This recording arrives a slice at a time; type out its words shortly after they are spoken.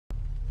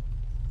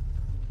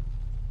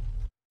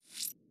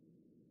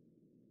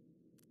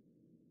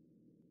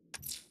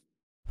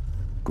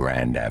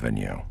Grand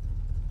Avenue.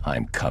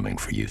 I'm coming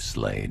for you,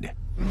 Slade.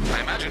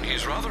 I imagine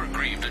he's rather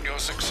aggrieved at your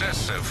success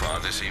so far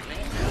this evening.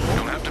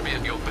 You'll have to be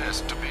at your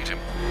best to beat him.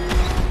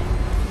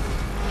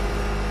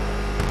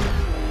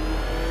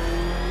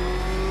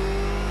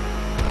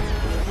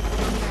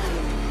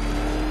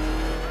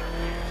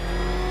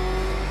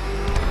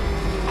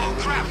 Oh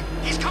crap!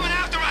 He's coming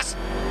after us!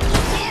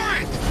 For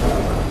it!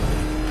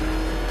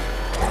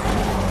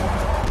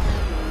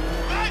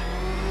 What?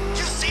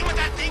 You see what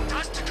that thing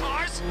does to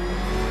cars?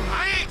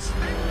 I ain't...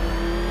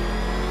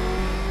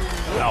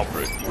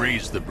 Alfred,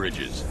 freeze the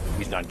bridges.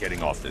 He's not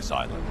getting off this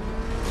island.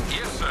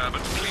 Yes, sir,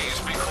 but please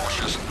be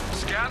cautious.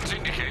 Scans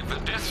indicate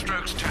that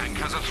Deathstroke's tank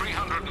has a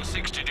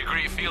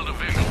 360-degree field of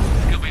vision.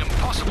 It'll be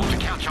impossible to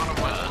catch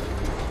unaware.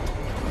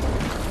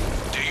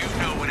 Do you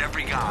know what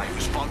every guy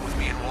who's fought with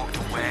me and walked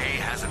away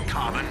has in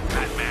common,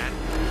 Batman?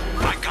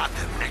 I got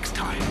them next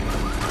time.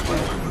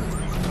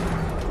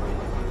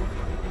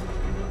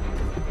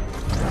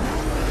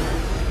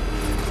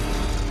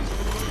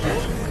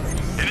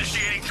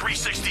 Initiating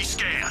 360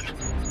 scan.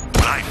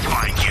 When I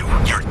find you,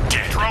 you're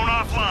dead. Drone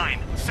offline.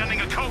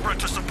 Sending a Cobra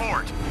to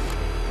support.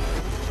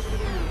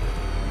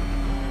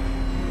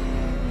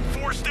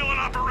 4 still in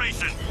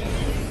operation.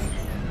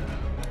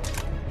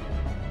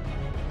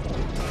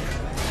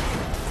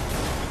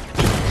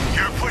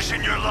 You're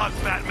pushing your luck,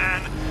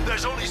 Batman.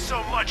 There's only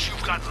so much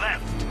you've got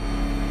left.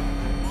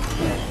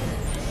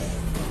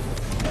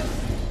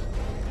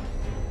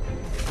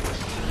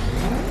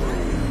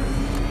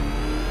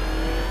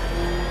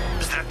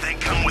 Does that thing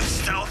come with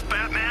stealth,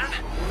 Batman?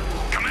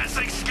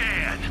 Commencing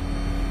scan.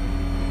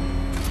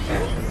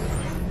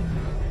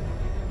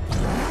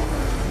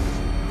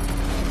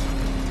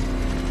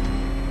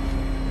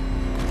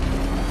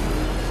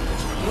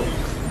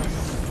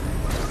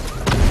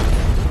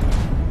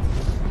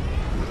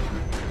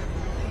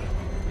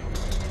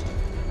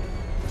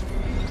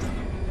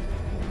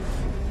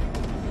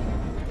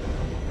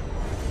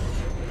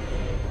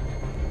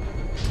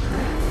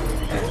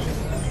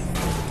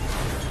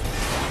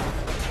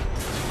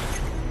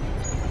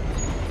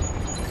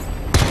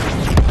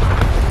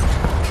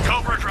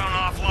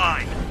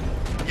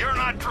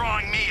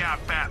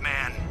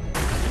 Batman.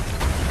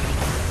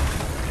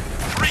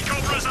 3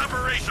 Cobras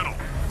operational.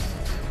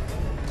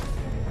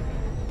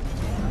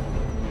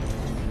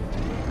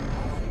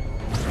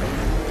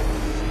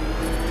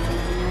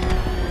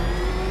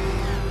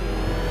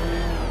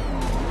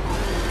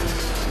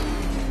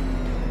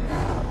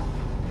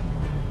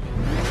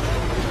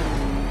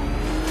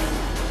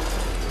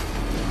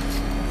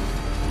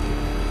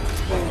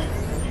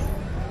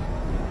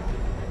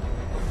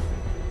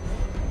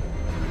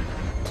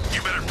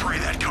 You better pray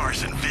that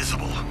car's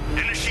invisible.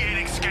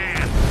 Initiating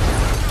scan.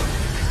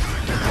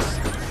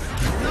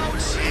 No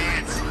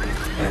chance.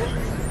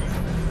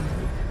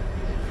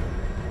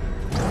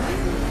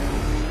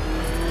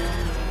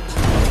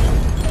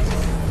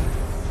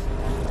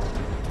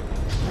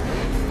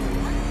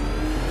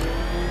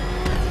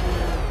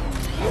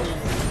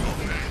 Oh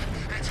man,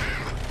 it's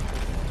him.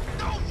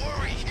 Don't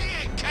worry,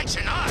 he ain't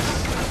catching us.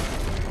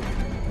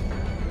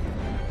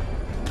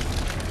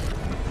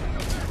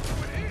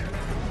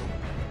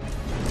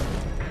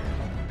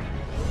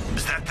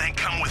 Does that thing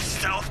come with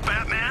stealth,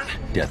 Batman?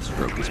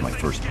 Deathstroke is my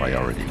first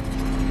priority. You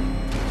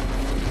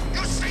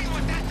see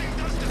what that thing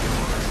does to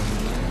cars?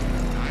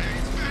 I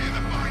ain't staying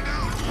to find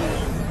out.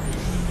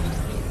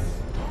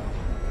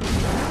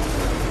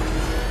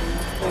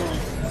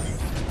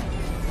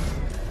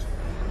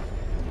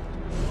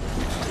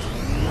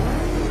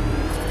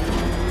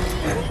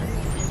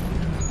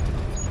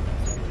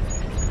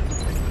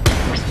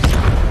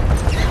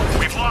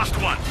 We've lost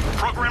one.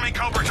 Programming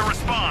Cobra to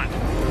respond.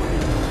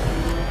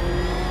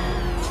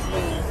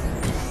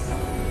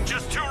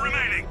 Just 2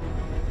 remaining.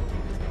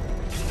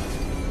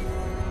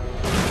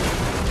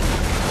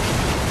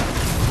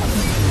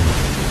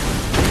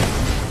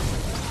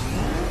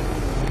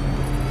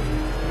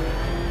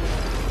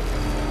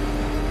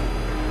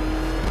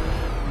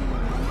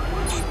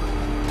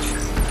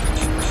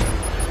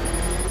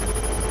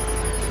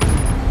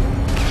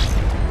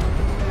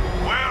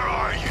 Where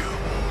are you?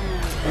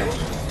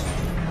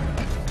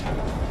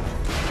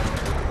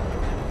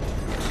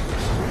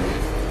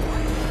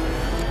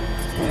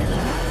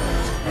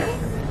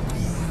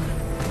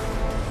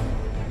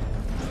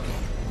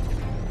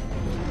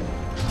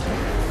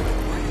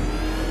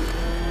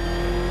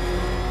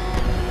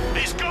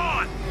 He's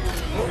gone!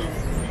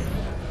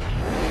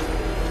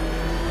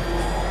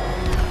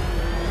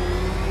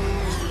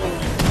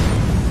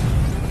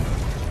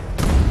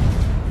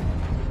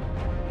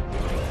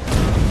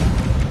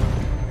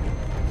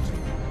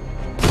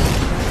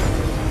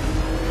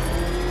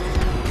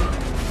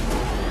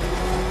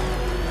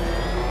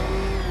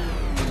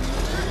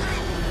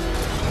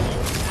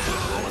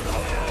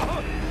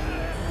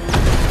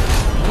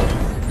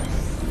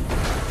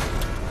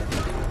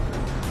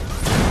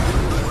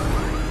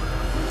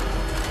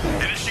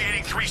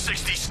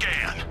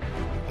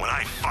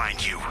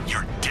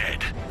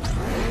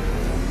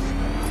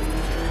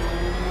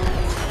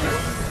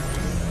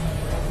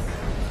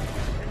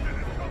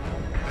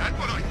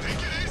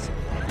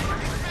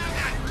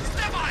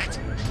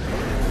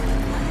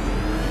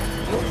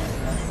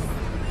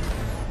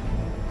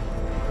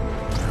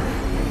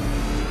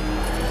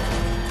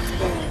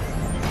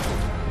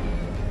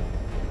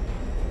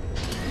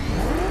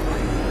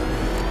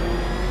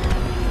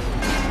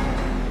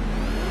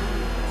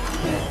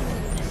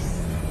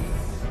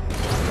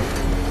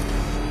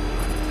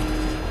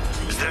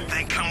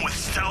 tank come with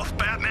stealth,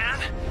 Batman?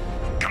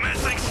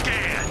 Commencing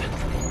scan.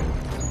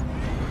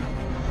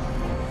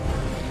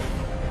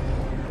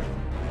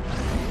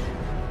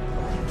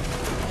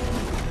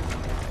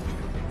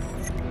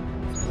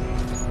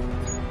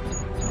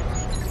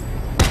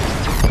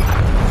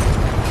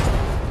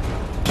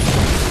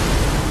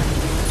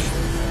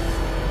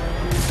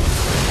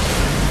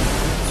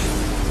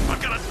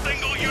 I've got a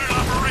single unit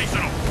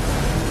operational.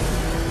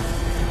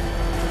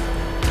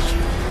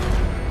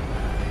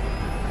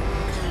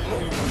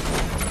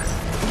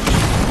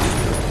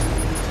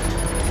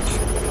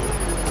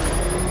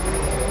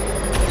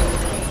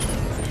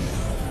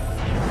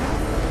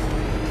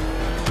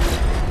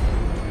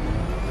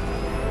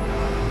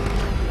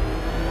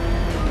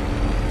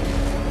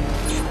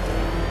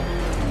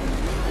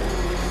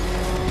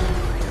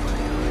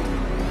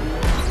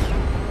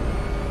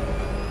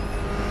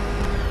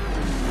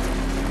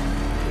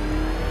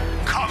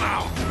 Come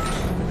out!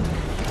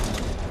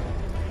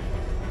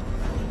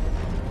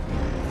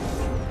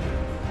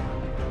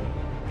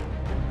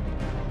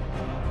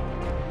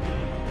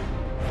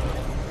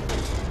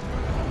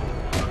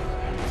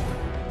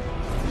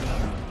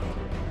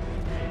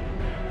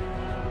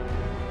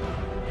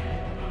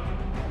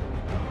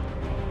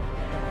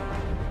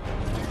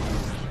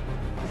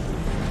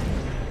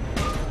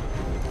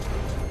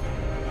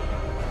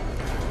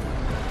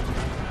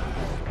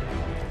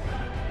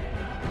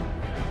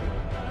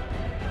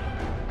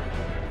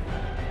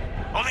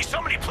 Only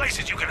so many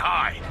places you can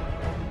hide.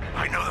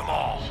 I know them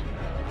all.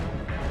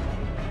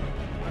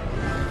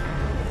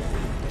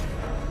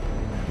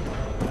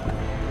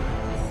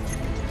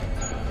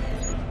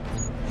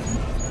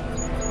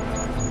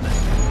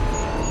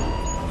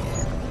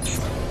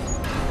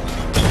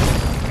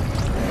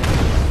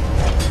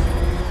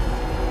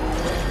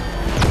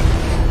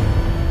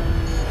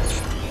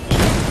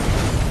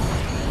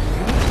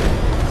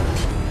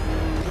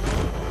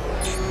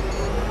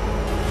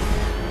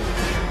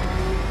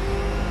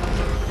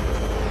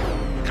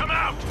 Come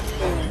out!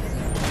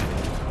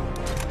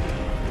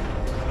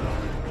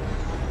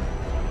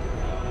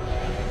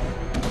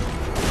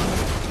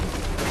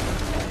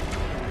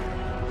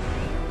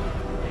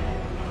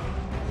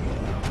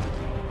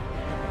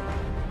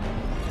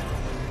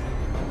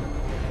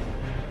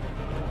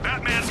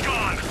 Batman's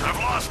gone. I've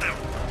lost him.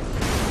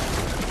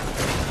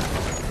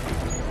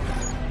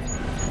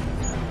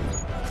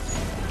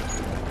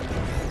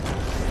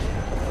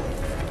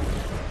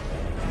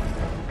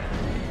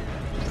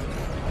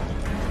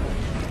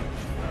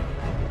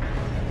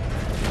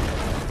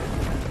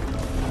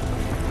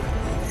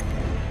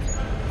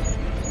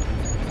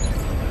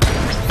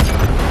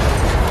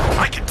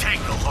 I can take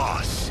the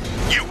loss.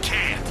 You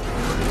can't.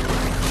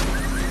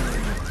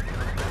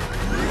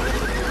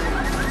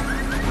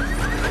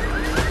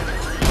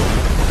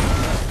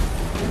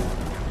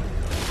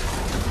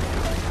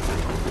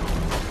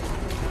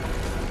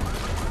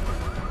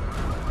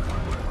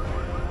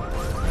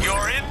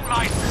 You're in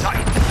my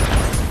sight.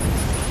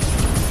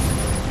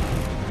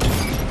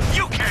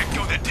 You can't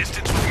go the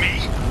distance with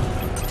me.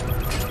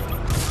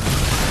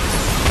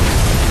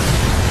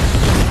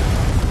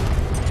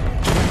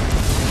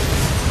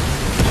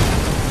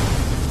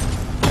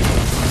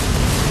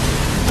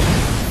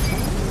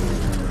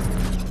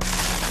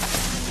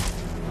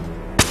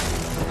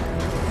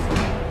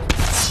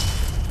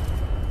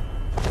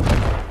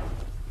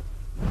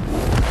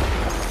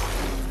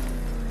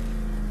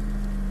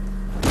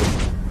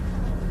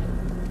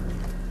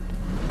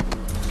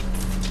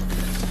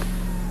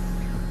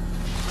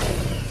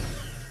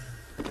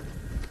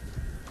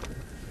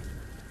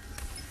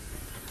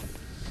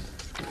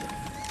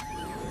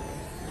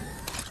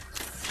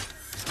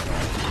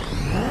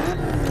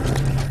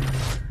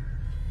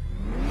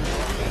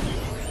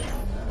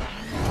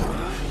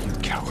 You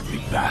cowardly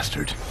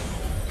bastard.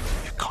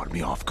 You caught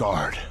me off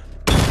guard.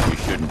 You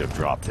shouldn't have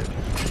dropped it.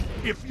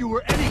 If you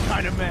were any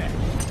kind of man,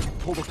 you'd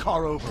pull the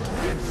car over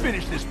and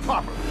finish this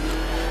properly.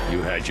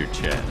 You had your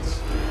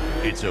chance.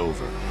 It's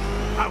over.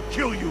 I'll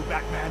kill you,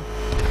 Batman.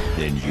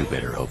 Then you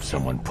better hope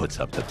someone puts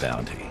up the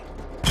bounty.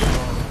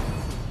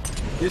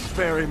 This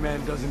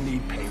ferryman doesn't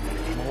need payment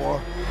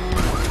anymore.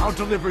 I'll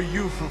deliver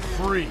you for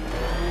free.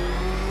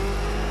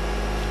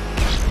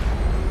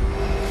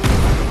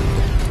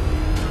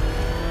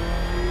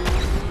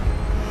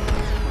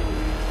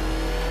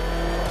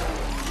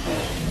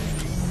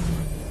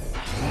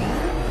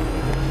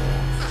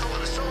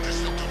 What a soldier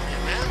still doing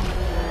here, man?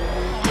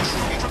 Oh,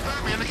 we're looking for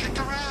Batman to kick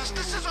their ass.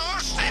 This is our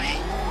city.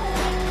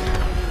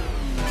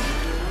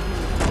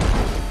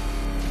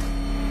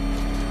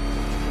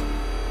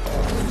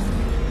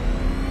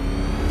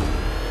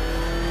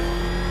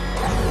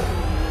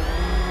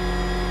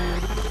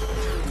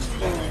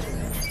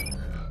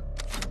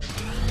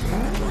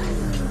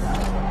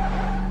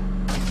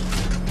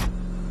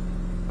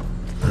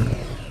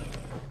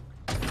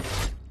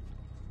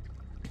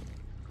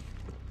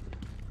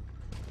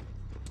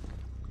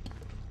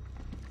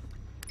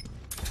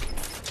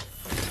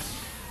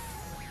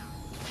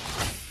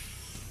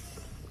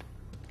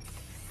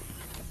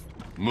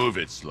 Move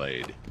it,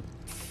 Slade.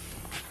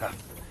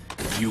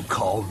 You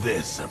call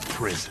this a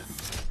prison?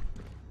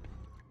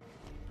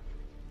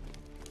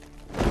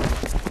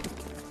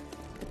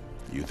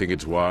 You think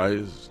it's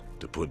wise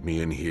to put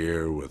me in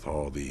here with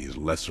all these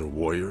lesser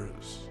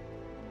warriors?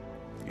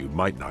 You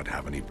might not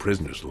have any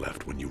prisoners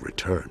left when you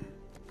return.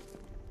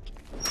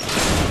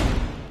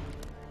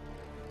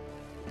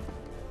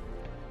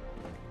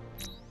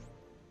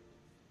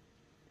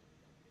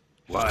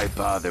 Why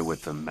bother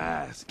with the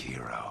mask,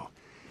 hero?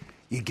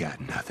 You got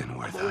nothing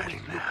worth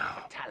hiding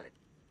now.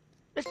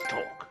 Let's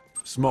talk.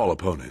 Small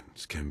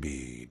opponents can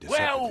be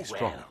deceptively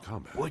strong in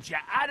combat. Would you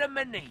Adam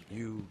and Eve?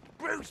 You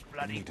Bruce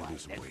bloody need to Wayne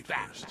lose some and weight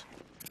Batman. first.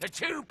 The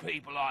two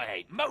people I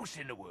hate most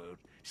in the world,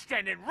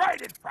 standing right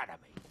in front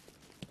of me.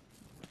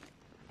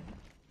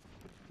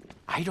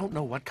 I don't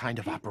know what kind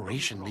of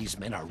operation these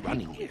men are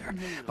running here,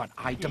 but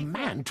I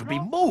demand to be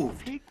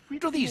moved.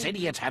 Do these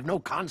idiots have no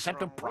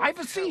concept of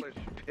privacy?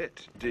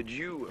 Pit did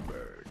you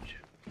emerge?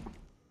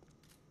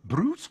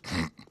 Bruce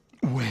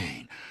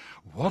Wayne,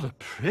 what a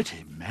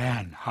pretty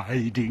man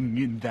hiding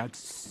in that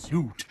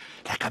suit,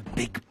 like a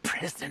big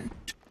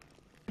present.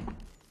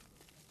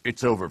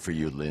 It's over for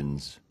you,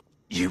 Linz.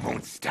 You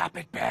won't stop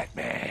it,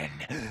 Batman.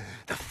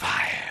 The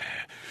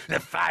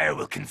fire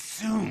will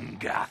consume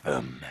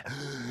Gotham.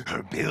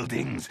 Her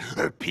buildings,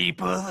 her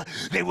people,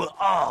 they will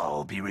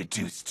all be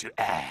reduced to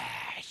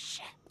ash.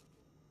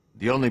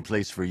 The only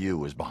place for you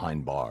was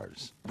behind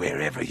bars.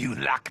 Wherever you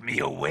lock me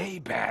away,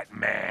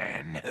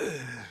 Batman.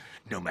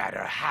 No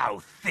matter how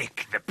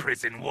thick the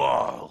prison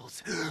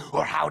walls,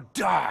 or how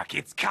dark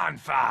its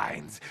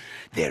confines,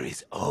 there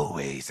is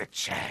always a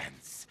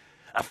chance,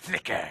 a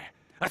flicker,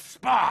 a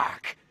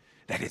spark.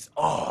 That is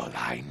all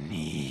I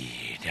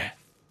need.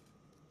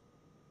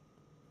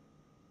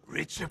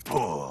 Rich or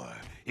poor,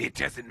 it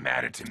doesn't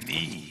matter to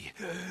me.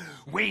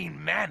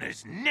 Wayne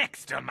Manor's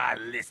next on my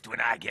list when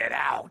I get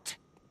out.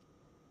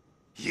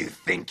 You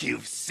think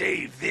you've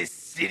saved this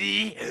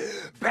city,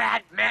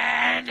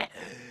 Batman?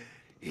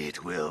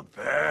 It will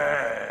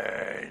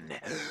burn.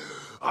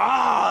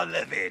 All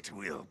of it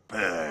will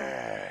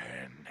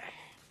burn.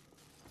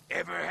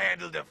 Ever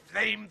handled a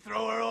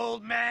flamethrower,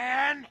 old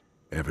man?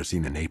 Ever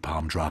seen a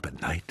napalm drop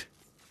at night?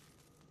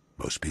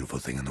 Most beautiful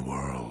thing in the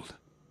world.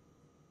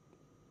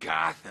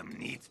 Gotham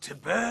needs to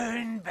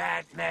burn,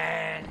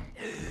 Batman.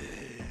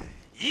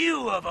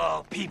 You, of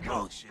all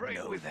people, should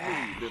know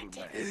that.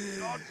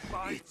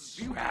 It's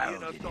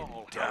shrouded in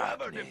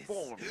darkness.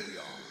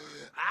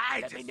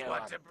 I just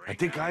want to bring... I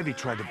think Ivy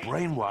tried to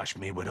brainwash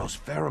me with those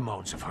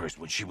pheromones of hers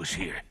when she was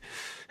here.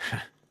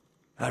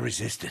 I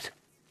resisted.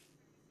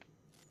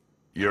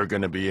 You're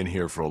gonna be in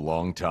here for a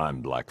long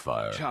time,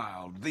 Blackfire.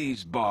 Child,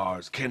 these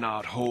bars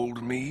cannot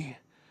hold me.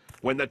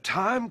 When the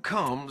time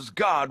comes,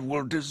 God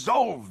will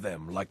dissolve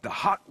them like the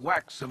hot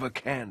wax of a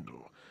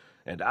candle,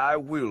 and I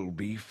will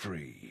be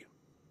free.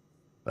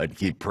 I'd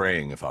keep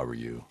praying if I were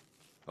you.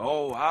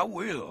 Oh, I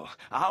will.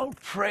 I'll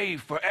pray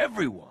for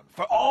everyone,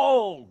 for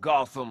all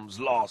Gotham's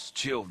lost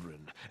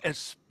children,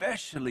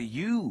 especially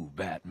you,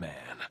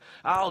 Batman.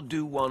 I'll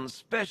do one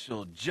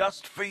special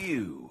just for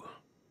you.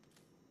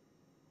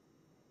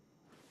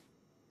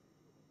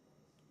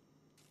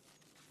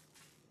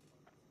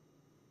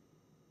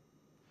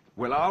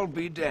 Well, I'll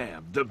be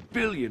damned. The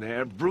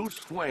billionaire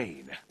Bruce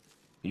Wayne.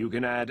 You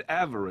can add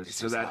avarice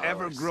to that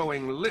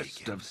ever-growing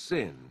list of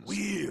sins.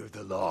 We're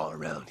the law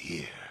around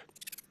here.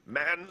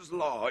 Man's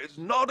law is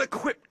not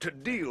equipped to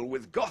deal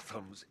with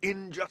Gotham's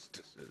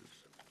injustices.